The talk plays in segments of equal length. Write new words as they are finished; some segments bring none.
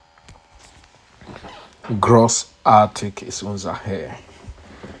Großartig ist unser Herr.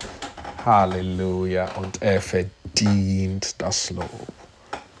 Halleluja. Und er verdient das Lob.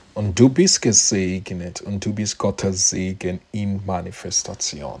 Und du bist gesegnet und du bist Gottes Segen in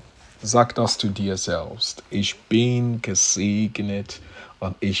Manifestation. Sag das zu dir selbst. Ich bin gesegnet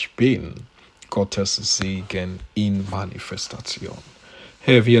und ich bin Gottes Segen in Manifestation.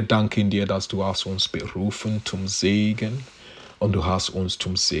 Herr, wir danken dir, dass du hast uns berufen zum Segen und du hast uns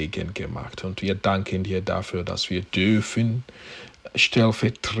zum Segen gemacht. Und wir danken dir dafür, dass wir dürfen,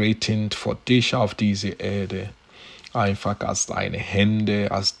 stellvertretend vor dich auf diese Erde, einfach als deine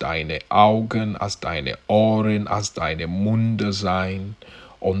Hände, als deine Augen, als deine Ohren, als deine Munde sein.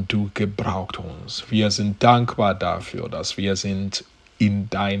 Und du gebrauchst uns. Wir sind dankbar dafür, dass wir sind in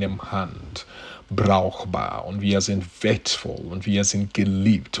deinem Hand brauchbar und wir sind wertvoll und wir sind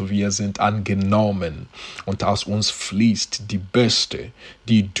geliebt und wir sind angenommen und aus uns fließt die Beste,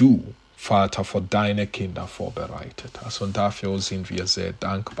 die du, Vater, für deine Kinder vorbereitet hast. Und dafür sind wir sehr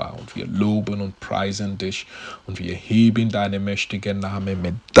dankbar und wir loben und preisen dich und wir heben deinen mächtigen Namen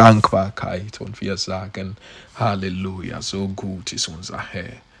mit Dankbarkeit und wir sagen, Halleluja, so gut ist unser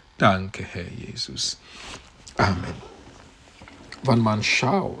Herr. Danke, Herr Jesus. Amen. Wenn man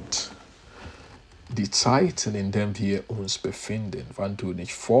schaut, die Zeiten, in denen wir uns befinden, wenn du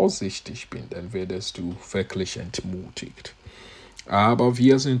nicht vorsichtig bist, dann werdest du wirklich entmutigt. Aber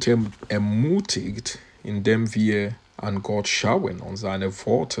wir sind ermutigt, indem wir an Gott schauen und seine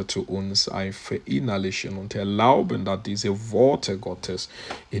Worte zu uns verinnerlichen und erlauben, dass diese Worte Gottes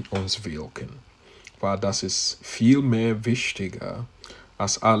in uns wirken. Weil das ist viel mehr wichtiger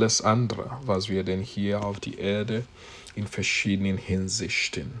als alles andere, was wir denn hier auf die Erde in verschiedenen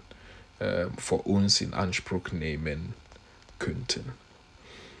Hinsichten für uns in Anspruch nehmen könnten.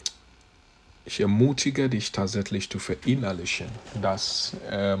 Ich ermutige dich tatsächlich zu verinnerlichen, dass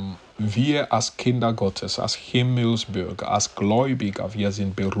wir als Kinder Gottes, als Himmelsbürger, als Gläubiger, wir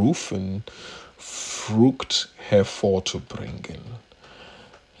sind berufen, Frucht hervorzubringen.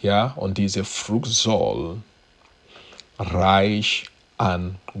 Ja, und diese Frucht soll reich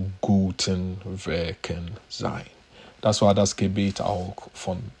an guten Werken sein. Das war das Gebet auch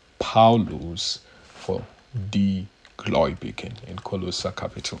von Paulus für die Gläubigen in Kolosser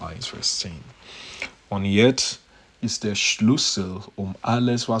Kapitel 1, Vers 10. Und jetzt ist der Schlüssel, um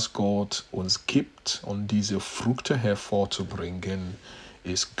alles, was Gott uns gibt, und diese Früchte hervorzubringen,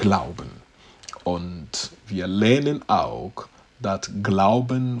 ist Glauben. Und wir lernen auch, dass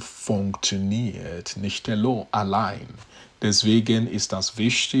Glauben funktioniert nicht allein. Deswegen ist das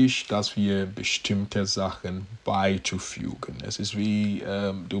wichtig, dass wir bestimmte Sachen beizufügen. Es ist wie,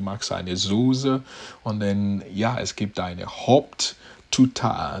 du machst eine Soße und dann, ja, es gibt eine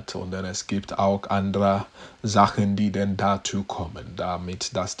Hauptzutat und dann es gibt auch andere Sachen, die dann dazu kommen,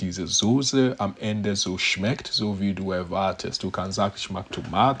 damit, dass diese Soße am Ende so schmeckt, so wie du erwartest. Du kannst sagen, ich mag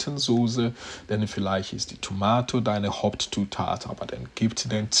Tomatensoße, denn vielleicht ist die Tomate deine Hauptzutat, aber dann gibt es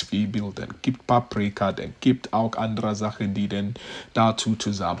dann Zwiebel, dann gibt Paprika, dann gibt auch andere Sachen, die dann dazu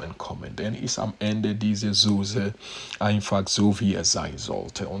zusammenkommen. Dann ist am Ende diese Soße einfach so, wie es sein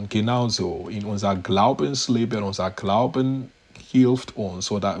sollte. Und genauso in unser Glaubensleben, unser Glauben hilft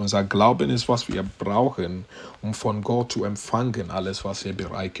uns oder unser Glauben ist, was wir brauchen, um von Gott zu empfangen, alles, was er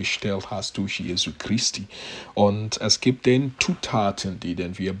bereitgestellt hat durch Jesu Christi. Und es gibt den Zutaten, die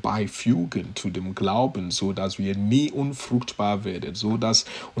denn wir beifügen zu dem Glauben, so dass wir nie unfruchtbar werden, so dass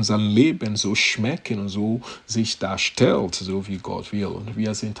unser Leben so schmecken und so sich darstellt, so wie Gott will. Und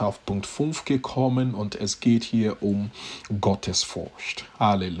wir sind auf Punkt 5 gekommen und es geht hier um Gottesfurcht.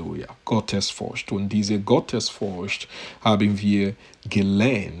 Halleluja, Gottesfurcht. Und diese Gottesfurcht haben wir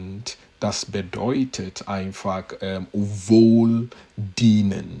gelernt, das bedeutet einfach wohldienend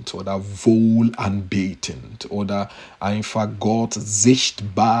oder wohlanbetend oder einfach Gott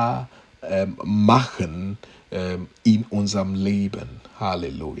sichtbar machen in unserem Leben.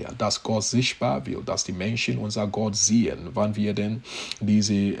 Halleluja. Dass Gott sichtbar wird, dass die Menschen unser Gott sehen, wann wir denn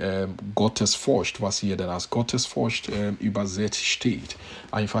diese Gottesfurcht, was hier denn als Gottesfurcht übersetzt steht,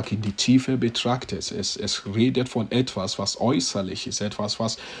 einfach in die Tiefe betrachtet. Es redet von etwas, was äußerlich ist, etwas,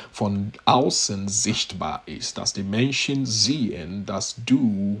 was von außen sichtbar ist, dass die Menschen sehen, dass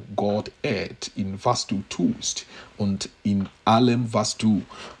du Gott ehrt in was du tust und in allem, was du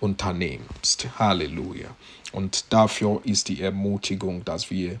unternimmst. Halleluja. Und dafür ist die Ermutigung,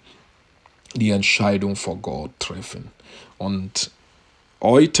 dass wir die Entscheidung vor Gott treffen. Und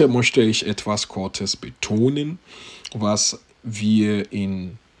heute möchte ich etwas Kurzes betonen, was wir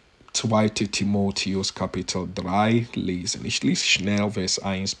in 2. Timotheus Kapitel 3 lesen. Ich lese schnell Vers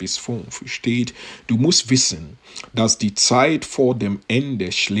 1 bis 5. Steht, du musst wissen, dass die Zeit vor dem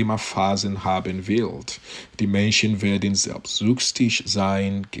Ende schlimmer Phasen haben wird. Die Menschen werden selbstsüchtig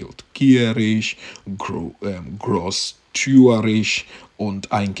sein, geldgierig, großtuerisch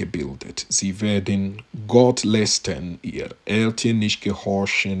und eingebildet. Sie werden Gott lästern, ihr Eltern nicht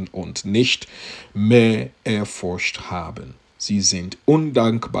gehorchen und nicht mehr Ehrfurcht haben. Sie sind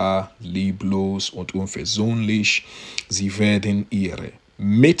undankbar, lieblos und unversöhnlich. Sie werden ihre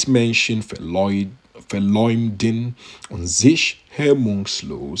Mitmenschen verleumden und sich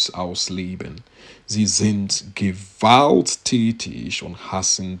hemmungslos ausleben. Sie sind gewalttätig und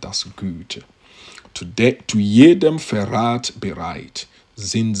hassen das Gute. Zu jedem Verrat bereit,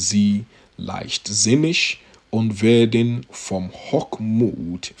 sind sie leichtsinnig und werden vom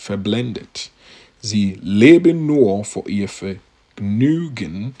Hochmut verblendet. Sie leben nur für ihr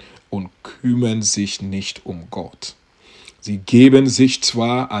Vergnügen und kümmern sich nicht um Gott. Sie geben sich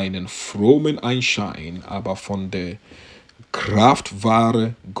zwar einen frommen Anschein, aber von der Kraft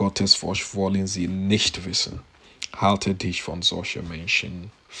wahre Gottesfurcht wollen sie nicht wissen. Halte dich von solchen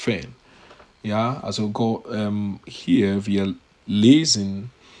Menschen fern. Ja, also hier, wir lesen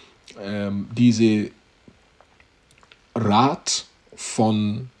diese Rat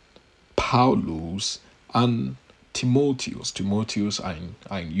von Paulus an Timotheus. Timotheus, ein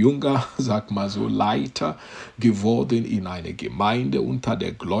junger, sag mal so, Leiter geworden in einer Gemeinde unter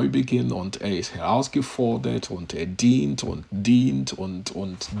der Gläubigen, und er ist herausgefordert und er dient und dient und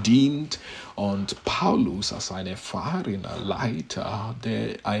dient. Und Paulus als ein erfahrener Leiter,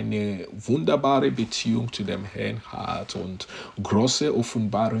 der eine wunderbare Beziehung zu dem Herrn hat und große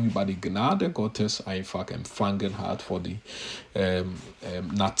Offenbarung über die Gnade Gottes einfach empfangen hat vor die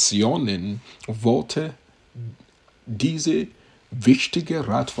Nationen, wollte diese wichtige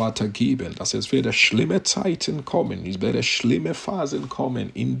Rat weitergeben, dass es werden schlimme Zeiten kommen, es werden schlimme Phasen kommen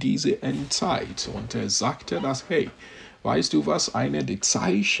in diese Endzeit. Und er sagte das, hey, weißt du was, eine der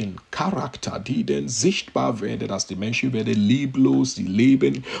Zeichen, Charakter, die denn sichtbar werden, dass die Menschen werden lieblos, sie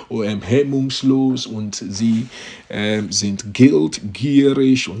leben hemmungslos und sie sind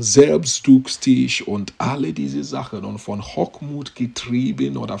geldgierig und selbstsuchtig und alle diese Sachen und von Hochmut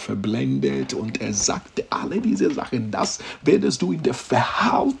getrieben oder verblendet. Und er sagte, alle diese Sachen, das werdest du in der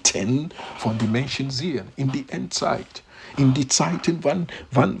Verhalten von den Menschen sehen, in die Endzeit. In die Zeiten,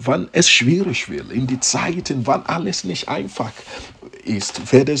 wann es schwierig wird, in die Zeiten, wann alles nicht einfach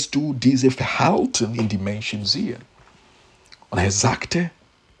ist, werdest du diese Verhalten in die Menschen sehen. Und er sagte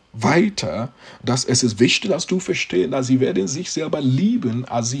weiter, dass es ist wichtig, dass du verstehst, dass sie werden sich selber lieben,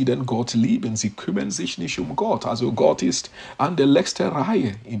 als sie den Gott lieben. Sie kümmern sich nicht um Gott. Also Gott ist an der letzten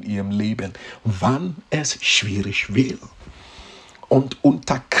Reihe in ihrem Leben, wann es schwierig wird. Und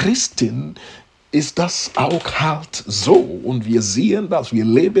unter Christen ist das auch halt so. Und wir sehen das, wir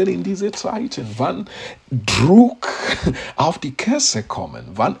leben in diese Zeiten, wann Druck auf die Kasse kommen,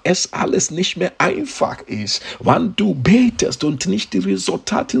 wann es alles nicht mehr einfach ist, wann du betest und nicht die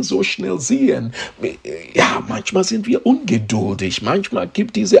Resultate so schnell sehen. Ja, manchmal sind wir ungeduldig, manchmal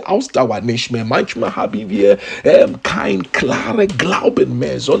gibt diese Ausdauer nicht mehr, manchmal haben wir kein klarer Glauben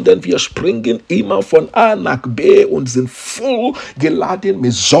mehr, sondern wir springen immer von A nach B und sind voll geladen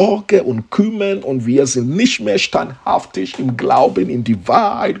mit Sorge und Kümmern und wir sind nicht mehr standhaftig im Glauben, in die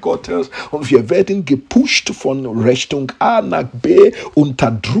Wahrheit Gottes und wir werden gepusht von Richtung A nach B, unter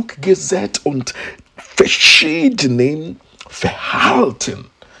Druck gesetzt und verschiedene Verhalten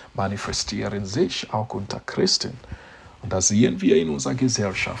manifestieren sich auch unter Christen. Und das sehen wir in unserer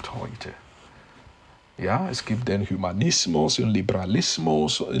Gesellschaft heute. Ja, es gibt den Humanismus und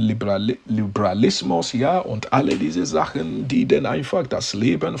Liberalismus, ja, und alle diese Sachen, die dann einfach das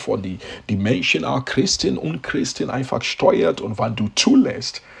Leben von die Menschen, auch Christen und Christen, einfach steuert. Und wenn du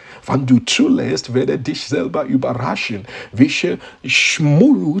zulässt, werde dich selber überraschen, welche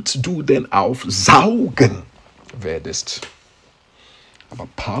Schmutz du denn aufsaugen werdest. Aber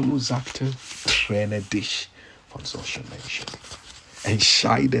Paulus sagte, trenne dich von solchen Menschen.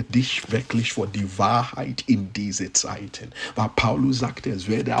 Entscheide dich wirklich für die Wahrheit in diese Zeiten. Weil Paulus sagte, es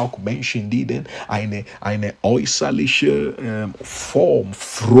werde auch Menschen, die denn eine äußerliche Form,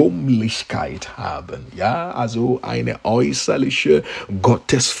 Frömmlichkeit haben. Ja, also eine äußerliche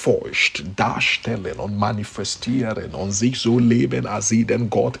Gottesfurcht darstellen und manifestieren und sich so leben, als sie den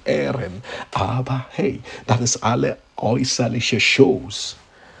Gott ehren. Aber hey, das ist alle äußerliche Shows.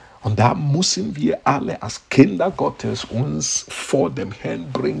 Und da müssen wir alle als Kinder Gottes uns vor dem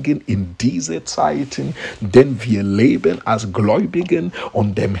Herrn bringen in diese Zeiten, denn wir leben als Gläubigen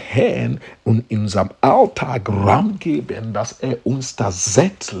und dem Herrn und in unserem Alltag Raum geben, dass er uns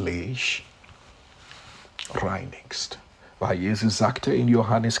tatsächlich reinigt. Weil Jesus sagte in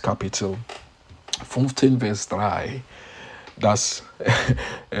Johannes Kapitel 15, Vers 3, dass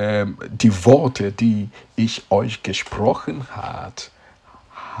die Worte, die ich euch gesprochen hat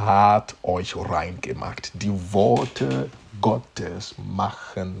euch rein gemacht. Die Worte Gottes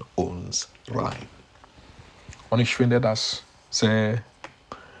machen uns rein. Und ich finde das sehr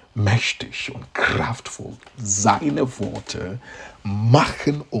mächtig und kraftvoll. Seine Worte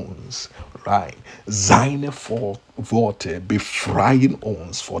machen uns rein. Seine Worte befreien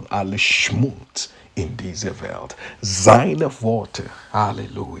uns von allem Schmutz in dieser Welt. Seine Worte,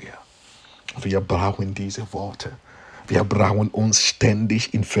 Halleluja. Wir brauchen diese Worte. Wir brauchen uns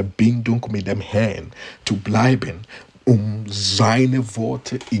ständig in Verbindung mit dem Herrn zu bleiben, um seine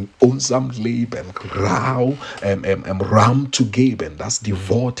Worte in unserem Leben Raum zu geben, dass die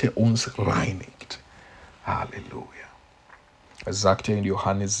Worte uns reinigt. Halleluja. Es sagte in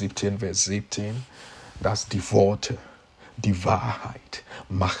Johannes 17, Vers 17, dass die Worte, die Wahrheit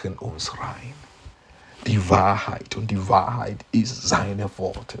machen uns rein. Die Wahrheit, und die Wahrheit ist seine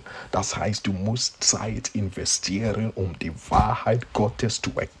Worte. Das heißt, du musst Zeit investieren, um die Wahrheit Gottes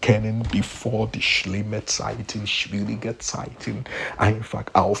zu erkennen, bevor die schlimmen Zeiten, schwierige Zeiten einfach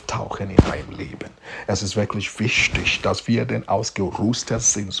auftauchen in deinem Leben. Es ist wirklich wichtig, dass wir denn ausgerüstet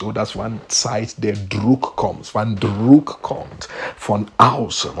sind, so dass wenn Zeit der Druck kommt, von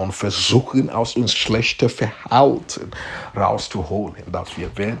außen und versuchen aus uns schlechte Verhalten rauszuholen, dass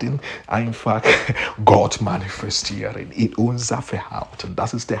wir werden einfach Gott manifestieren in unser Verhalten.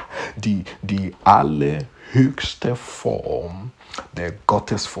 Das ist die allerhöchste Form der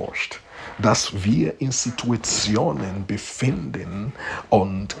Gottesfurcht. Dass wir in Situationen befinden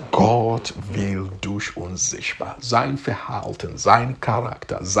und Gott will durch uns sichtbar. Sein Verhalten, sein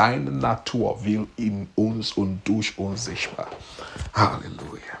Charakter, seine Natur will in uns und durch uns sichtbar.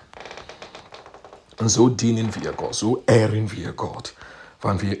 Halleluja. Und so dienen wir Gott, so ehren wir Gott,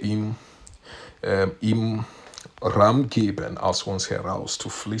 wenn wir ihm Raum geben, aus uns heraus zu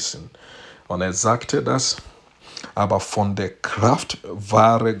fließen. Und er sagte das, aber von der Kraft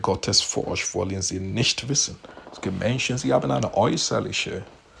wahre Gottesfurcht wollen sie nicht wissen. Es gibt Menschen, sie haben eine äußerliche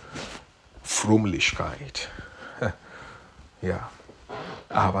Frömmlichkeit. Ja,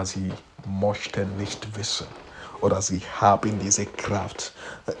 aber sie möchten nicht wissen. Oder sie haben diese Kraft,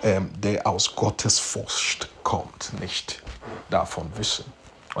 der aus Gottesfurcht kommt, nicht davon wissen.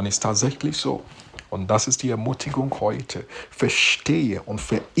 Und es ist tatsächlich so. Und das ist die Ermutigung heute. Verstehe und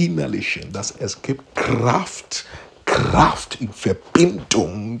verinnerliche, dass es gibt Kraft in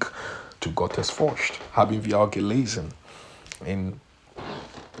Verbindung zu Gottesfurcht. Haben wir auch gelesen in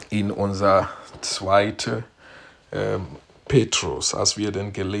unser 2. Petrus, als wir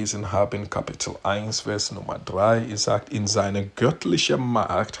den gelesen haben, Kapitel 1, Vers Nummer 3, er sagt, in seiner göttlichen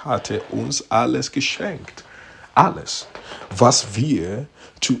Macht hat er uns alles geschenkt. Alles, was wir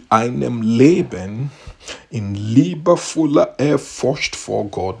zu einem Leben in liebevoller Ehrfurcht vor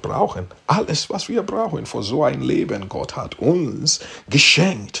Gott brauchen. Alles, was wir brauchen für so ein Leben, Gott hat uns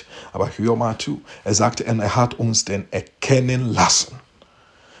geschenkt. Aber hör mal zu, er sagte, er hat uns den erkennen lassen,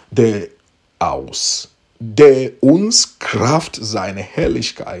 der uns Kraft seiner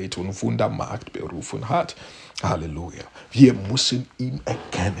Herrlichkeit und Wundermacht berufen hat. Halleluja. Wir müssen ihn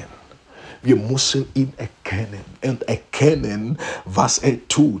erkennen. Wir müssen ihn erkennen und erkennen, was er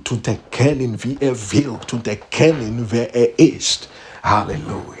tut und erkennen, wie er wirkt und erkennen, wer er ist.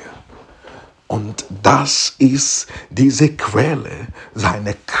 Halleluja. Und das ist diese Quelle,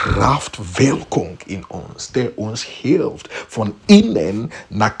 seine Kraftwirkung in uns, der uns hilft, von innen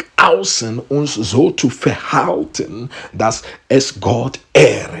nach außen uns so zu verhalten, dass es Gott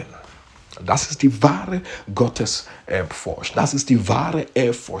ehren. Das ist die wahre Gottesfurcht. Das ist die wahre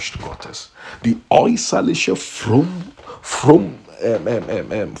Ehrfurcht Gottes. Die äußerliche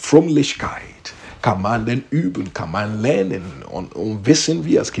Frömmlichkeit kann man denn üben, kann man lernen. Und wissen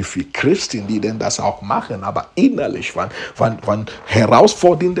wir, es gibt viele Christen, die denn das auch machen, aber innerlich, wann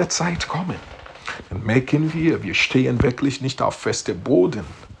herausfordernde Zeit kommen, dann merken wir stehen wirklich nicht auf festem Boden.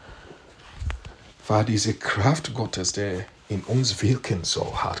 Weil diese Kraft Gottes, der in uns wirken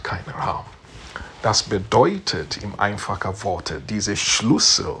soll, hat keinen Raum. Das bedeutet in einfacher Worte, diese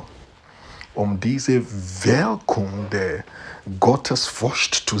Schlüssel Um diese Wirkung der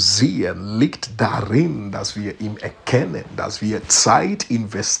Gottesfurcht zu sehen, liegt darin, dass wir ihn erkennen, dass wir Zeit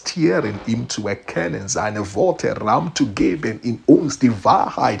investieren, ihm zu erkennen, seine Worte Raum zu geben, in uns die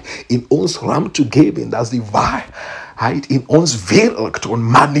Wahrheit, in uns Raum zu geben, dass die Wahrheit in uns wirkt und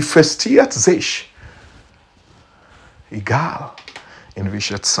manifestiert sich. Egal in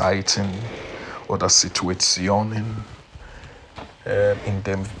welchen Zeiten oder Situationen, in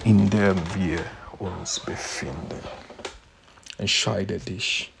denen wir uns befinden. Entscheide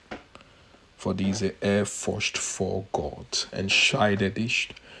dich für diese Ehrfurcht vor Gott. Entscheide dich,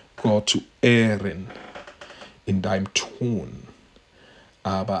 Gott zu ehren in deinem Tun.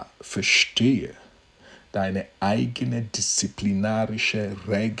 Aber verstehe, deine eigene disziplinarische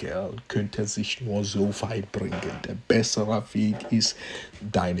Regel könnte sich nur so weit bringen. Der bessere Weg ist,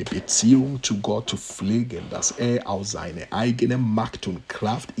 deine Beziehung zu Gott zu pflegen, dass er aus seiner eigenen Macht und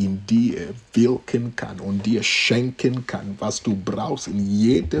Kraft in dir wirken kann und dir schenken kann, was du brauchst in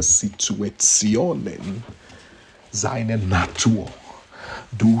jeder Situation, seine Natur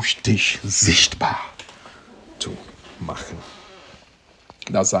durch dich sichtbar zu machen.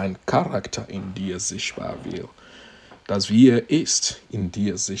 Dass sein Charakter in dir sichtbar wird, dass wie er ist, in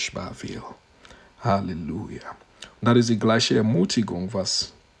dir sichtbar wird. Halleluja. Und das ist die gleiche Ermutigung,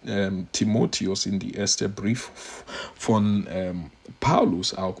 was Timotheus in die erste Brief von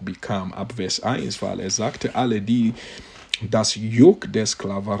Paulus auch bekam, ab Vers 1, weil er sagte, alle, die das Juk der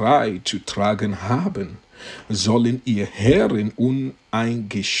Sklaverei zu tragen haben, sollen ihr Herren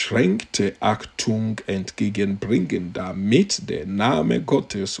uneingeschränkte Achtung entgegenbringen, damit der Name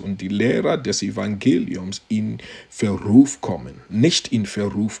Gottes und die Lehre des Evangeliums nicht in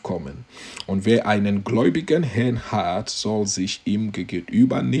Verruf kommen. Und wer einen gläubigen Herrn hat, soll sich ihm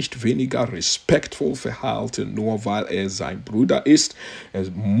gegenüber nicht weniger respektvoll verhalten, nur weil er sein Bruder ist. Er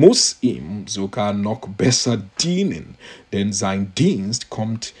muss ihm sogar noch besser dienen, denn sein Dienst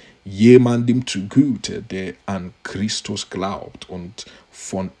kommt jemandem zugute, der an Christus glaubt und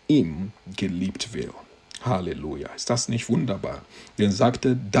von ihm geliebt wird. Halleluja. Ist das nicht wunderbar? Denn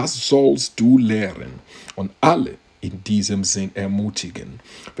sagte, das sollst du lehren und alle in diesem Sinn ermutigen.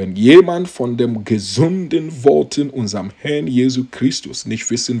 Wenn jemand von den gesunden Worten unserem Herrn Jesu Christus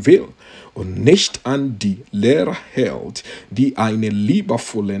nicht wissen will und nicht an die Lehre hält, die einer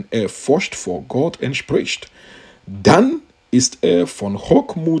liebevollen Ehrfurcht vor Gott entspricht, dann ist er von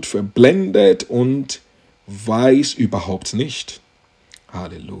Hochmut verblendet und weiß überhaupt nicht.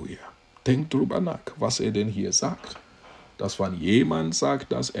 Halleluja. Denkt drüber nach, was er denn hier sagt. Dass wenn jemand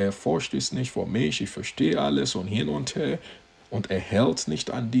sagt, dass Ehrfurcht ist nicht für mich, ich verstehe alles und hin und her und er hält nicht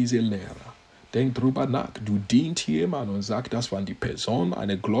an diese Lehre. Denk drüber nach. Du dienst jemandem und sagst, dass wenn die Person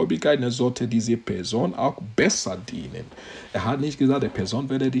eine Gläubige ist, sollte diese Person auch besser dienen. Er hat nicht gesagt, die Person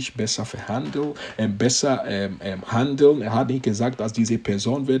werde dich besser handeln. Er hat nicht gesagt, dass diese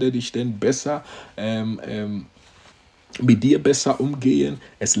Person werde dich denn besser mit dir besser umgehen.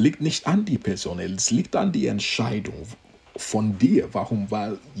 Es liegt nicht an die Person, es liegt an die Entscheidung von dir. Warum?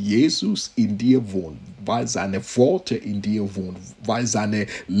 Weil Jesus in dir wohnt, weil seine Worte in dir wohnen, weil seine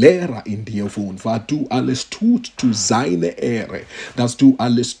Lehre in dir wohnt, weil du alles tust zu seiner Ehre, dass du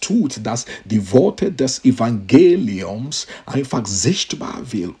alles tust, dass die Worte des Evangeliums einfach sichtbar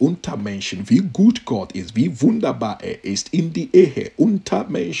wird unter Menschen, wie gut Gott ist, wie wunderbar er ist in die Ehe, unter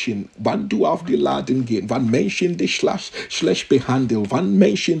Menschen, wann du auf die Laden gehst, wann Menschen dich schlecht behandeln, wann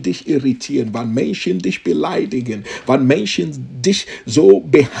Menschen dich irritieren, wann Menschen dich beleidigen, wann Menschen dich so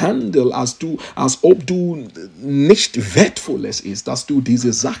behandeln, als ob du nicht wertvolles ist, dass du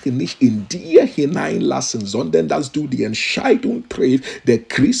diese Sache nicht in dir hineinlassen, sondern dass du die Entscheidung triffst, der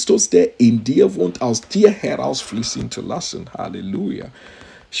Christus, der in dir wohnt, aus dir herausfließen zu lassen. Halleluja.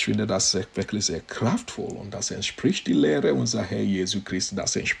 Ich finde das wirklich sehr kraftvoll und das entspricht die Lehre unserer Herr Jesu Christi,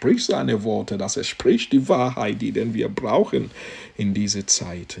 das entspricht seine Worte, das entspricht die Wahrheit, die denn wir brauchen in diese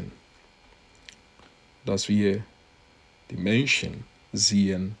Zeiten, dass wir die Menschen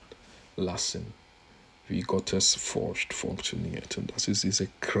sehen lassen, wie Gottesfurcht funktioniert. Und das ist diese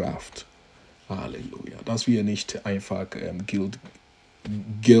Kraft. Halleluja. Dass wir nicht einfach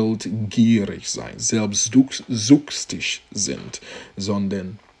geldgierig sein, selbstsüchtig sind,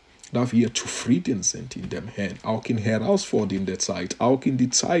 sondern dass wir zufrieden sind in dem Herrn, auch in herausfordernder Zeit, auch in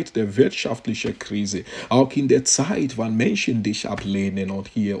die Zeit der wirtschaftlichen Krise, auch in der Zeit, wann Menschen dich ablehnen und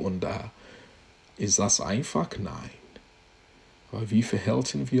hier und da. Ist das einfach? Nein. Weil wie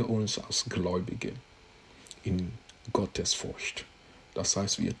verhalten wir uns als Gläubige in Gottesfurcht? Das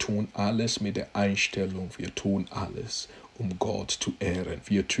heißt, wir tun alles mit der Einstellung, wir tun alles, um Gott zu ehren.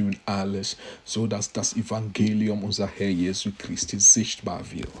 Wir tun alles, sodass das Evangelium unser Herr Jesu Christi sichtbar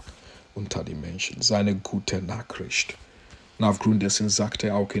wird. unter die Menschen. Seine gute Nachricht. Und aufgrund dessen sagt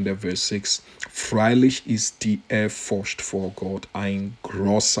er auch in der Vers 6, freilich ist die Ehrfurcht vor Gott ein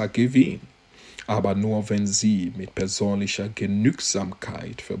großer Gewinn, aber nur wenn sie mit persönlicher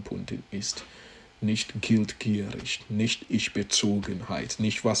Genügsamkeit verbunden ist. Nicht geldgierig, nicht Ich-Bezogenheit,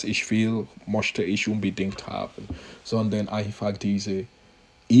 nicht was ich will, möchte ich unbedingt haben, sondern einfach diese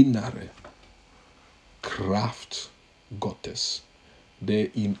innere Kraft Gottes,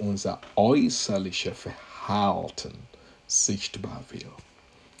 der in unser äußerliches Verhalten sichtbar wird.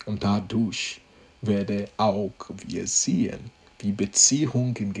 Und dadurch werde auch wir sehen, wie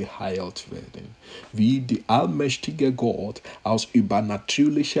Beziehungen geheilt werden, wie die allmächtige Gott aus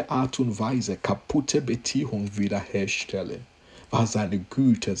übernatürlicher Art und Weise kaputte Beziehungen wiederherstelle, weil seine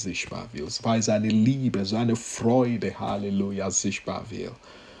Güte sichtbar wird, weil seine Liebe, seine Freude, Halleluja, sichtbar wird.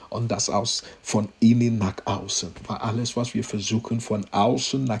 Und das von innen nach außen. Weil alles, was wir versuchen von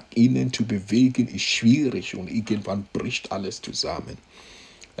außen nach innen zu bewegen, ist schwierig und irgendwann bricht alles zusammen.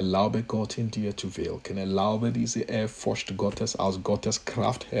 Erlaube Gott in dir zu wirken. Erlaube diese Ehrfurcht Gottes aus Gottes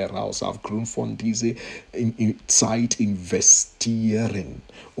Kraft heraus, aufgrund von dieser Zeit investieren,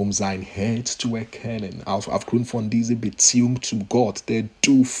 um sein Herz zu erkennen, aufgrund von dieser Beziehung zu Gott, der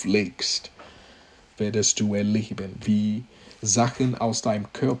du pflegst, werdest du erleben, wie Sachen aus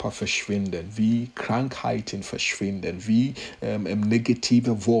deinem Körper verschwinden, wie Krankheiten verschwinden, wie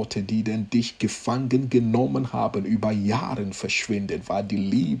negative Worte, die denn dich gefangen genommen haben, über Jahre verschwinden, weil die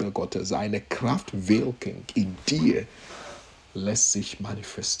Liebe Gottes, seine Kraft wirken in dir, lässt sich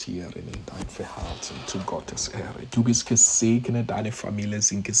manifestieren in dein Verhalten zu Gottes Ehre. Du bist gesegnet, deine Familie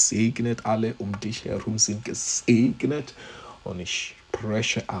sind gesegnet, alle um dich herum sind gesegnet und ich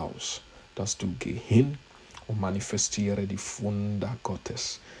spreche aus, dass du geh hin und manifestiere die Wunder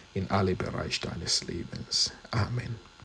Gottes in alle Bereiche deines Lebens. Amen.